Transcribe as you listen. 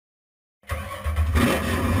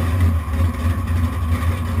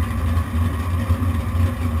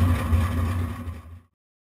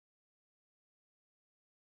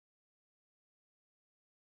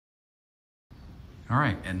All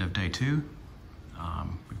right, end of day 2.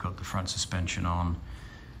 We've got the front suspension on,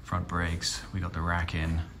 front brakes, we got the rack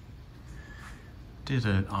in. Did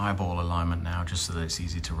an eyeball alignment now just so that it's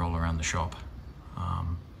easy to roll around the shop.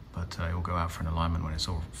 But it will go out for an alignment when it's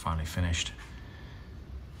all finally finished.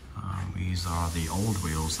 These are the old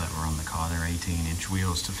wheels that were on the car. They're 18-inch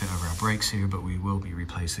wheels to fit over our brakes here, but we will be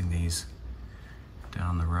replacing these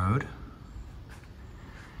down the road.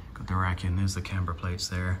 Got the rack in, there's the camber plates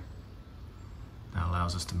there. That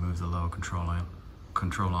allows us to move the lower control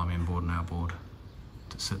arm inboard and outboard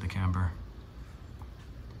to sit the camber.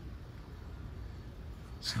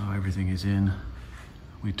 So everything is in.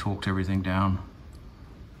 We torqued everything down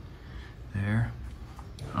there.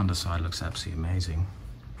 Underside looks absolutely amazing.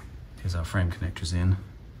 Here's our frame connectors in.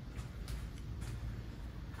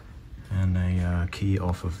 And a key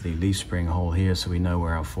off of the leaf spring hole here so we know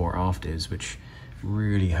where our fore aft is, which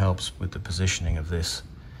really helps with the positioning of this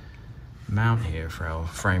mount here for our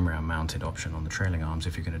frame rail mounted option on the trailing arms.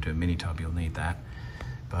 If you're going to do a mini tub, you'll need that.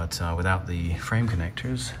 But without the frame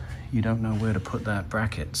connectors, you don't know where to put that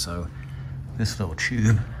bracket. So this little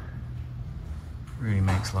tube really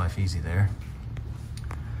makes life easy there.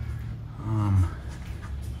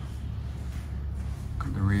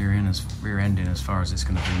 Got the rear end in as far as it's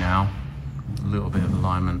going to be now. A little bit of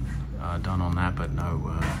alignment done on that, but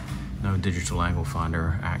no digital angle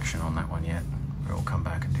finder action on that one yet. We'll come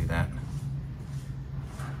back and do that.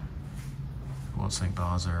 Watt sync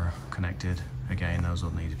bars are connected. Again, those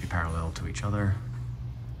will need to be parallel to each other.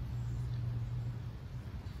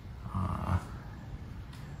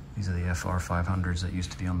 These are the FR500s that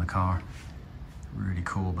used to be on the car. Really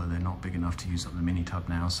cool, but they're not big enough to use up the mini tub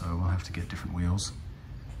now, so we'll have to get different wheels.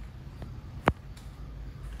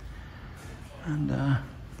 And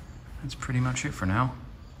that's pretty much it for now.